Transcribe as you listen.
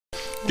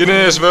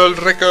Guinness World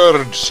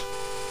Records!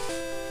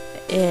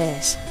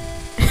 Yes.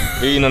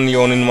 Viinan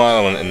juonin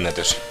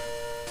maailmanennätys.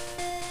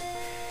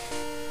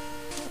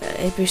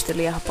 Ei pysty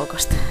liian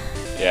hapokosta.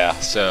 Yeah,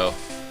 so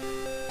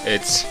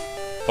it's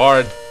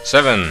part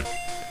 7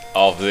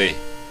 of the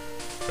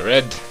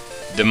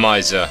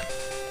Randomizer.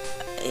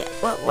 Yeah,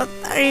 what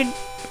are you...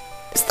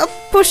 Stop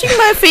pushing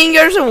my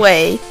fingers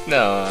away!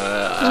 No,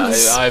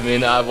 I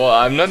mean,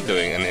 I'm not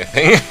doing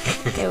anything.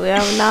 Okay, we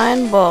have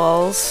 9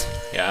 balls.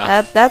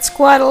 Yeah. That's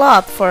quite a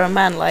lot for a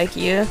man like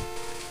you.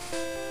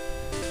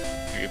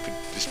 You're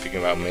speaking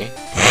about me?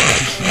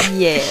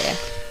 Yeah.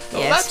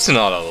 Well, Yes. that's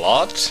not a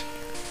lot.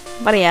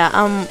 But yeah,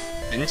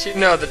 Didn't you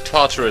know that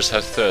Tartarus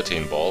has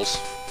 13 balls?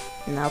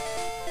 nope.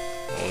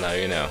 Well, now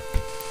you know.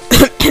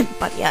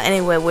 But yeah,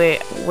 anyway, we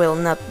will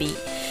not be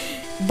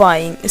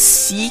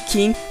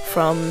seeking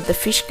from the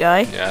fish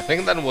guy. Yeah, I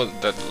think that was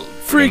that.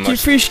 Freaky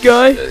fish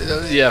guy.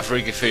 Yeah,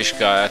 freaky fish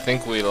guy. I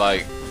think we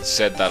like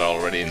said that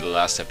already in the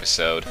last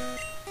episode.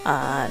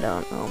 I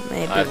don't know,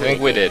 maybe I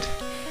think we did.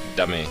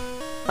 Dummy.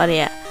 But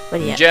yeah.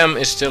 Gem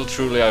is still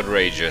truly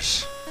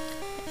outrageous.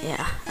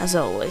 Yeah, as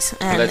always.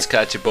 And Let's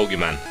catch a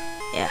bogeyman.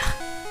 yeah,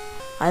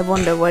 I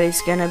wonder what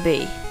it's gonna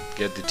be.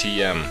 Get the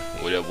TM,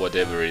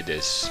 whatever it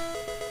is.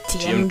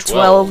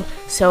 TM12.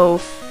 So,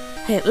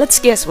 hey, let's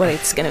guess what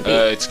it's gonna be.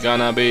 It's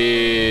gonna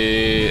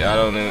be... I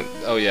don't know...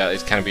 Oh yeah,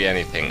 it can be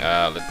anything.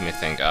 Let me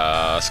think.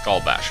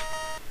 Skull Bash.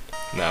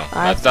 No,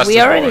 that's we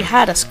just already boring.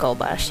 had a skull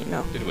bash, you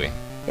know. Did we?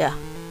 Yeah,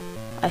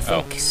 I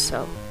think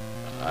so.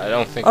 I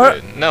don't think Or-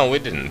 we did. No, we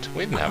didn't.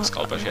 We didn't have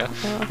Skull Bash yet.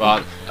 okay.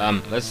 But,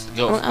 let's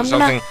go Well, for I'm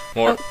something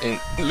more in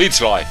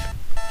Leech Life.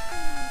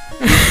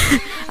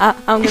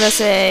 I'm gonna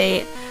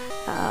say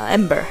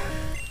Ember.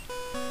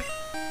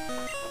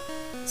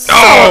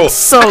 Oh!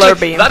 Solar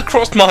Actually, beam. that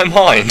crossed my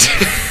mind.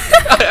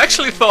 I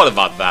actually thought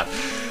about that.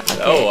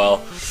 Oh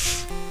well.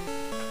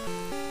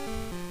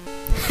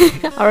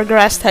 Our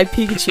grass type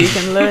Pikachu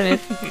can learn it.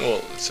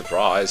 Well,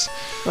 surprise.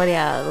 But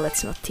yeah,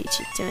 let's not teach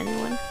it to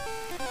anyone.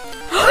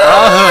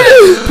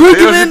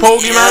 Here's the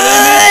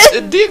Pokemon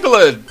in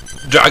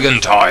Diglett! Dragon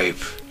type!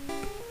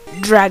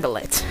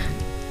 Dragolet.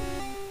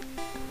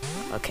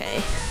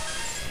 Okay.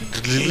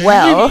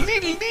 Well,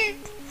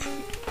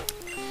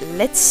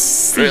 let's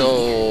see.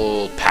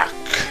 Drill pack.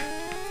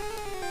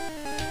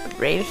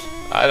 Rave.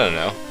 I don't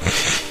know.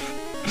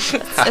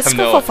 Let's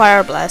go for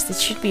Fire Blast. It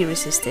should be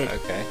resisted.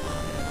 Okay.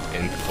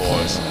 In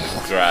force,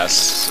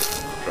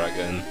 grass,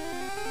 dragon.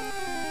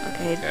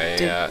 Okay, Okay,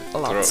 do yeah. a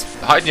lot.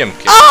 High jump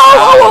kick.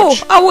 Oh,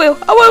 Ouch. I will.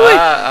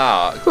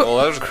 Well,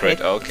 that was a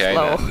crit. Okay,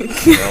 Low.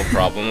 no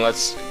problem.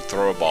 Let's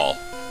throw a ball.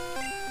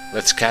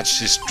 Let's catch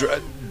this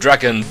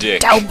dragon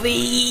dick.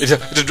 Dalby. It's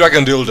a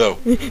dragon dildo.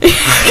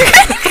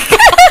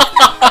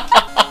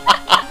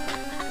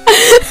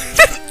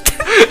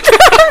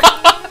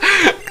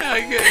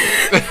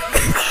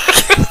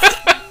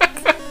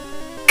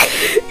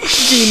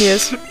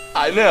 Genius.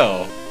 I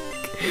know.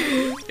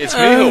 It's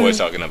me who we're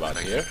talking about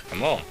here.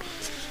 Come on.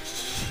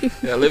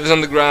 Yeah, lives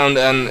on the ground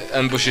and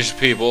ambushes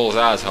people's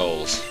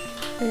assholes.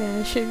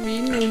 Yeah, should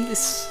we name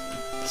this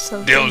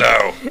something?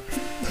 Dildo.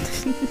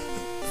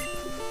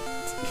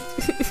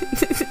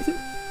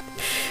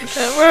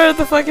 Where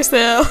the fuck is the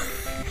L?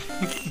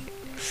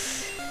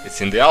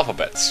 It's in the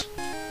alphabets.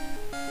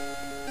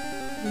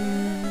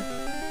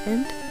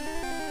 And?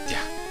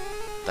 Yeah,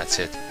 that's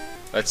it.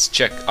 Let's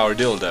check our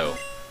dildo.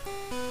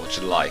 What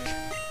you like?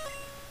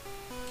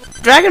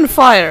 Dragon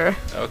Fire.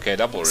 Okay,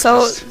 double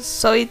So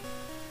resist. it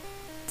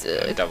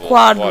Double-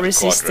 quad quad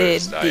resisted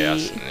resist. the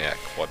Yes, yeah,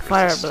 quad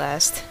Fire resist.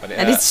 Blast, But,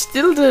 and it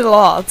still did a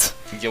lot.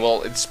 Yeah,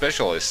 well, its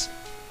special is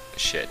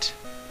shit.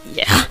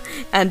 Yeah,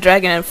 and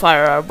Dragon and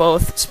Fire are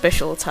both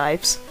special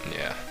types,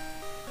 Yeah.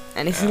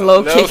 and it's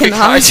low No kick and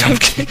high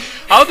jump.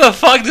 How the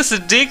fuck does a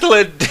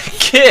Diglett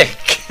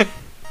kick?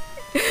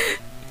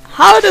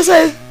 How does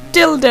a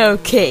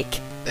dildo kick?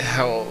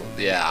 Hell,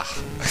 yeah.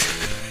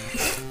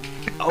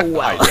 Oh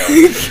I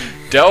well.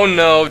 don't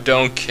know,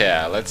 don't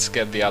care. Let's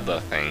get the other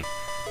thing.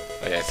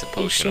 Oh yeah, it's a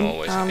potion Potion?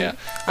 always. Yeah.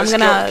 I'm Let's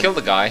gonna- kill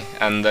the guy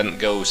and then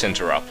go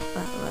center up.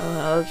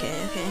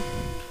 Okay.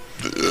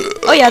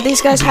 Oh yeah,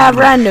 these guys have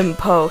random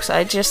pokes.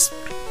 I just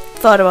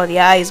thought about,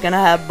 yeah, he's gonna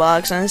have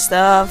bugs and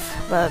stuff,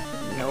 but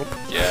nope.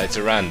 Yeah, it's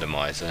a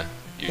randomizer.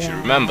 You should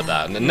Yeah. remember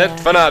that. The Yeah. net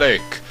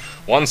fanatic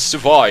wants to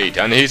fight,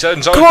 and he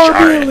sends out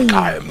Carmelian. giant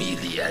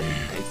Carmelian.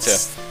 It's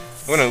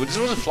a. Oh no, this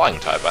was a flying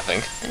type, I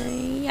think.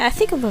 Yeah, I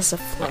think it was a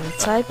flying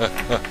type.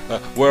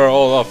 Where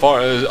all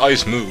our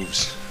ice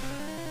moves.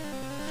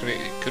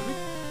 Could we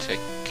take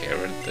care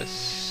of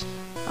this?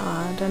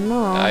 I don't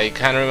know. I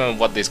can't remember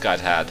what this guy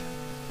had,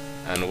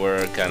 and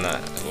we're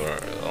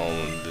on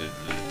the.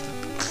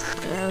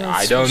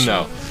 I don't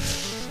know.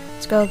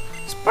 Let's go.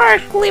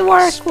 Sparkly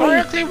Workly!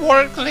 Sparkly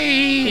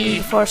Workly!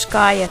 Before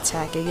Sky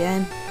Attack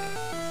again.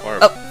 Or,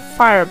 Oh,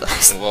 Fire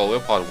Blast. well, we're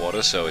part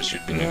water, so it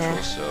should be Yeah.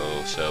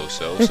 neutral.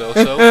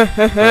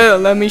 So.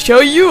 Let me show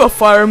you a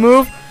fire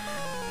move.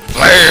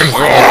 Flame!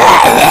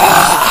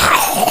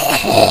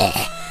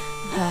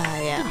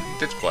 Yeah.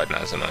 Did quite quite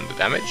nice amount of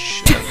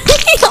damage.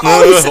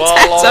 All his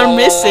attacks are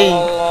missing.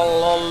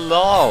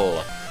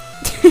 Lol.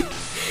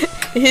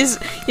 His,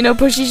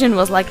 position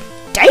was like,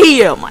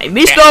 damn, I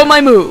missed all my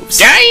moves.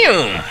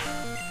 Damn!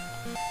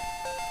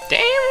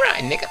 Damn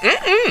right, nigga.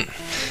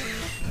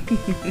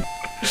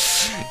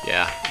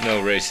 Yeah,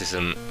 no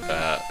racism.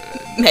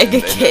 Mega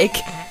kick.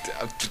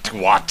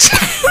 What?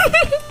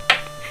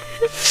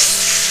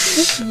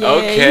 Yay.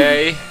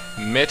 Okay,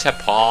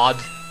 Metapod.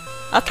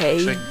 Okay,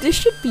 Actually- this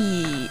should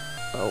be...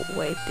 Oh,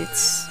 wait,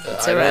 it's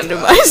I a don't-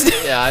 randomized.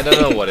 Yeah, I don't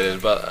know what it is,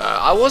 but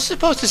I was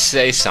supposed to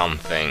say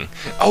something.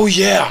 Oh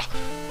yeah!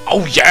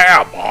 Oh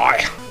yeah,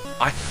 boy!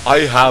 I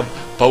have...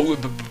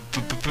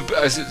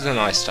 It's a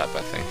nice type,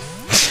 I think.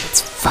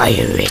 It's fire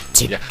it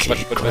to Yeah,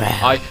 but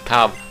I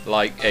have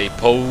like a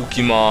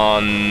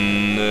Pokemon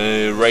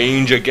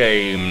Ranger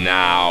game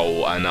now,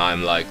 and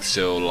I'm like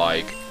so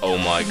like, oh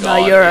my god.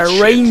 Now you're a it's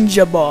shit.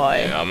 ranger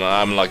boy. Yeah,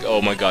 I'm like,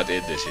 oh my god,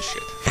 this is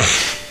shit.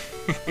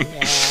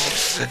 Yeah.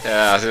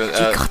 Yeah, so, You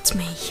got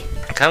me.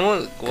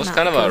 was Nah,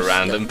 kind of a goes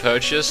random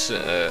purchase,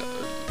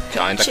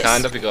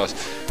 kinda, because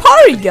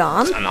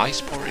Porygon? a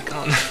nice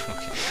Porygon.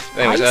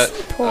 Okay. Anyways,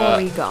 Icy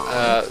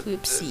Porygon.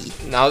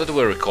 Oopsie. now that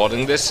we're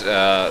recording this,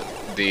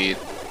 the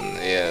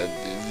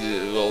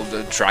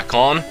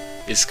track-on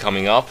is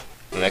coming up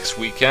next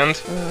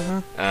weekend,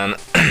 and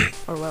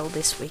Or well,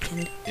 this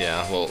weekend.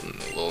 yeah, well,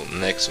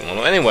 next one.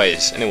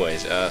 Anyways,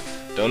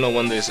 don't know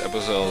when these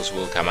episodes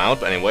will come out,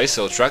 but anyway,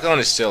 so track-on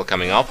is still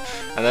coming up,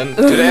 and then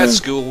today at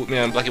school, me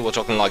and Blackie were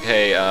talking like,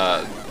 hey,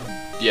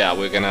 yeah,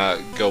 we're gonna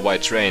go by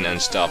train and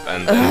stuff,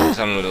 and then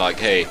someone was like,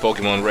 hey,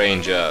 Pokemon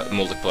Ranger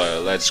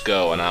multiplayer, let's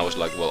go, and I was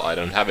like, well, I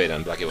don't have it,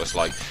 and Blackie was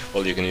like,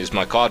 well, you can use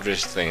my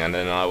cartridge thing, and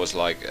then I was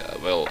like,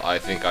 well, I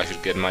think I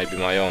should get maybe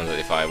my own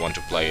if I want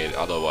to play it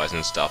otherwise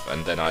and stuff,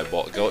 and then I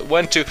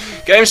went to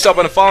GameStop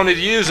and found it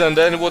used, and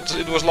then it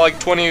was like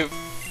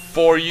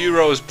 24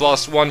 euros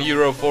plus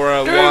 €1 for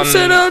a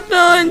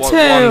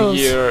one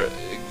year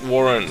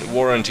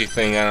warranty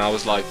thing, and I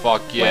was like,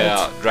 fuck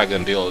yeah,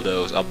 dragon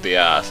dildos up the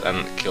ass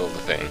and kill the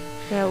thing.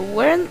 Yeah,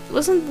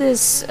 wasn't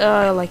this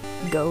like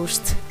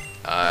Ghost?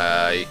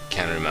 I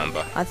can't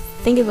remember. I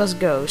think it was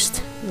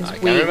Ghost. I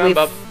can't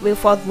remember. We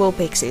fought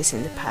Vulpixes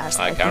in the past.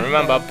 I think can't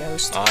remember. they're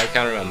Ghost. I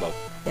can't remember.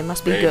 They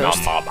must be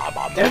Ghost. They're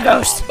They're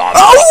Ghost.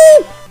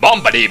 Oh!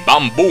 Bombity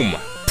bum boom.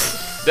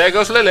 There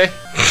goes Lily.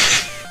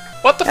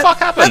 What the fuck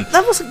happened?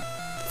 That was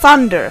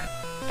thunder.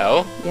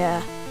 Oh?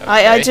 Yeah.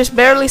 Okay. I just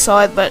barely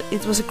saw it, but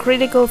it was a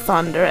critical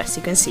thunder. As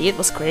you can see, it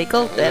was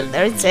critical.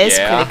 There it says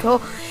yeah.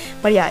 critical.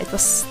 But yeah, it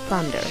was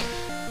thunder.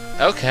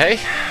 Okay.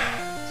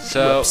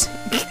 So Whoops.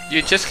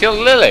 you just killed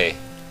Lily.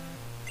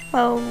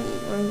 Oh,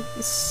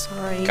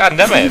 sorry. God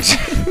damn it.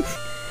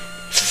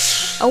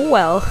 Oh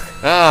well.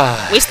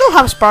 Ah. We still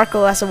have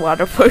Sparkle as a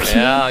water Pokemon.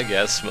 Yeah, I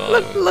guess.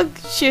 Well, Look,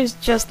 she's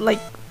just like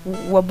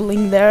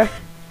wobbling there.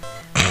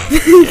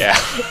 yeah.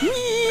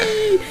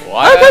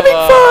 I'm having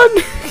fun!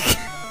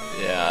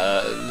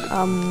 Yeah.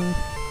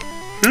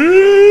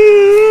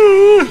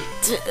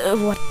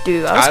 What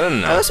do I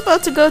don't know. I was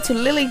about to go to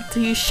Lily to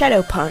use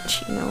Shadow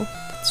Punch,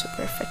 that's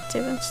super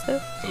effective and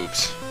stuff.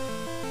 Oops.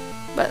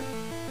 But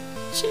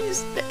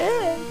she's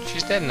dead.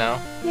 She's dead now.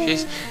 Yeah.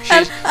 She's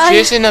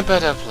And in a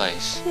better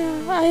place.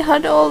 Yeah, I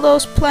had all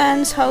those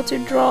plans how to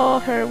draw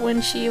her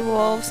when she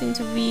evolves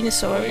into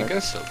Venusaur. Oh, you but-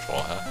 can still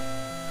draw her.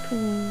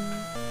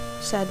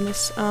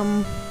 Sadness.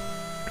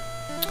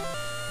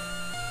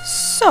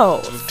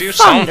 So Do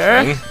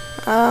thunder.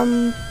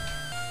 something.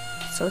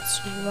 So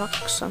it's rock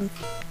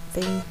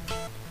something.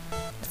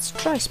 Let's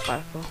try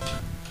Sparkle.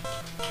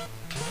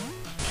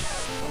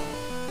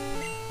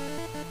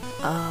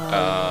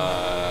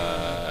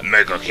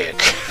 Mega kick.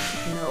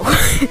 No.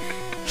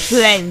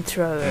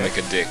 Flamethrower. Make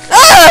a dick.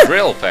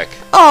 Drill peck.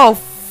 Oh.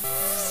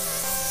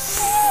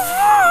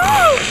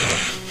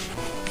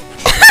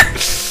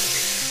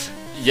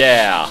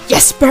 Yeah.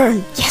 Yes,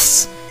 burn.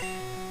 Yes.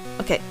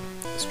 Okay.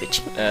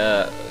 Switching.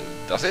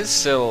 Does it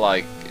still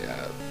like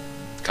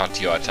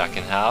cut your attack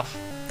in half?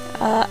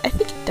 I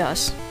think it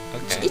does.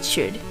 Okay. It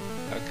should.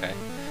 Okay.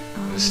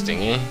 The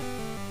stingy.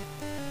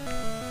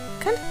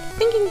 Kind of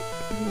thinking.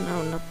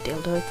 No, not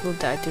dildo. It will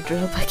die to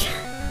drill back.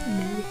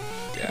 Maybe.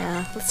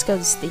 Yeah. Let's go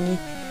to Stingy.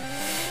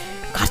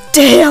 God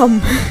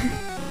damn.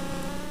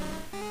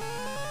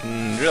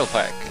 Drill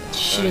peck.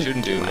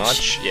 Shouldn't do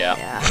much.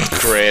 Yeah.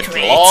 Crit.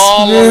 Crit.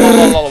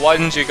 Lol. Why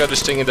didn't you go to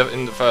Sting in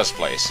the first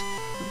place?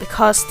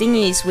 Because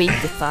Stingy is weak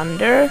to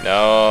thunder.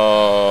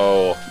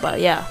 No. But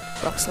yeah,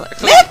 rock slide.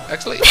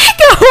 Actually,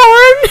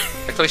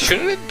 Megahorn! actually,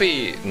 shouldn't it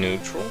be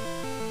neutral?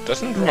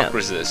 Doesn't rock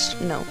resist?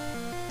 No,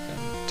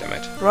 Damn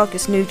it. rock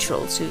is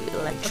neutral to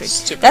electric. That's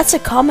stupid. That's a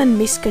common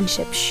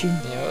misconception.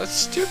 Yeah, that's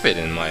stupid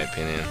in my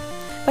opinion.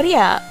 But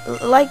yeah,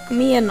 like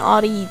me and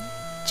Oddy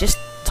just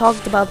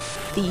talked about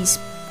these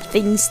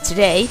things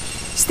today.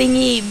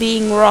 Stingy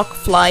being rock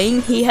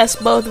flying, he has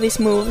both of his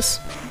moves,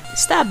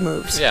 stab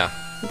moves. Yeah.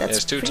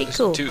 That's There's pretty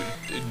cool. Two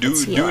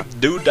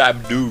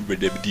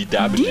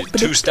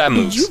stab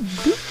moves.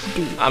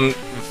 I'm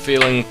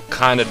feeling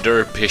kind of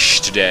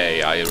derpish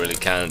today. I really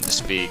can't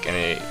speak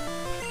any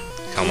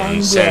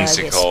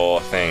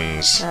commonsensical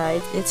things.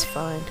 It's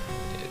fine.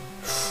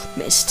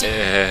 Missed.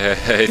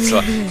 It's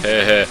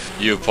like,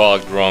 you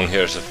parked wrong,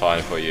 here's a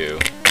fine for you.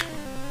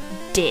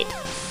 Did.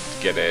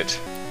 Get it?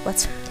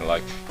 What?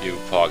 Like, you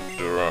parked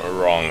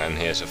wrong and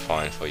here's a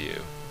fine for you.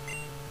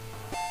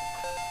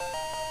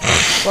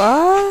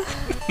 What?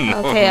 No,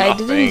 okay, I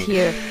nothing. didn't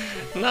hear.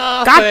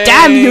 Nothing. God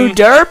damn you,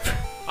 derp!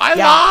 I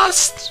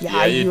lost!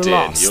 Yeah, you did.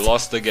 lost. You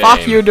lost the game.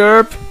 Fuck you,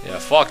 derp! Yeah,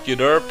 fuck you,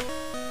 derp.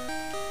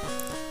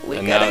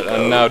 And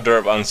now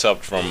derp unsubbed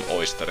from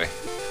Oystery.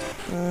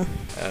 Mm.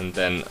 And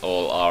then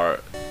all our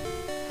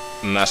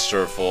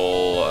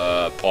masterful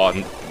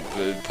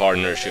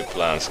partnership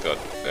plans got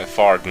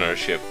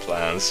partnership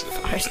plans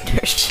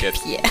Partnership,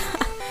 get yeah.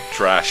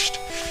 trashed.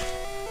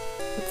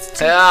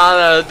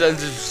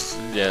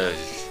 Yeah.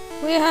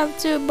 We have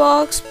to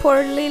box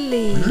poor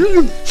Lily.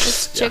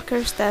 Let's check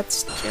her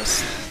stats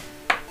just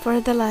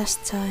for the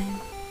last time.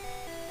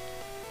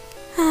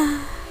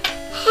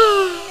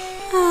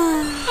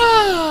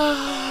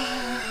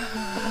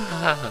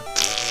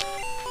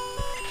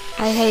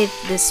 I hate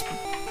this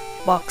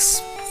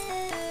box.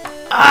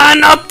 Ah,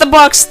 not the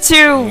box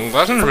too!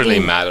 Doesn't really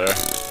matter.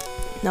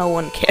 No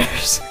one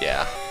cares.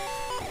 Yeah.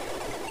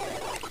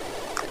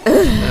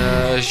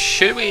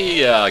 Should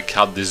we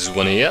cut this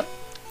one here?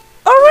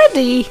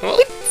 Already? Well,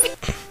 We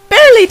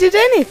barely did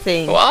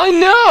anything. well, I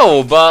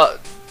know, but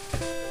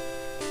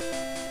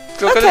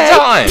look at the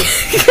time.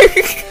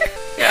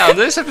 Yeah,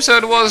 this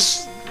episode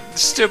was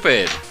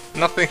stupid.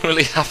 Nothing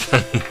really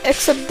happened.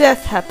 Except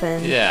death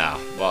happened. Yeah,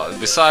 but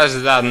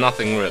besides that,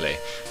 nothing really.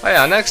 Oh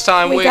yeah, next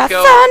time We we got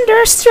go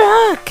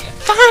thunderstruck.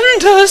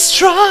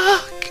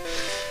 Thunderstruck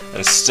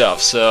and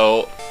stuff.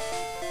 So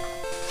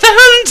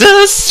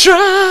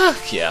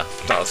Thunderstruck. Yeah,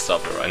 I'll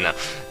stop it right now.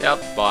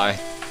 Yep, bye.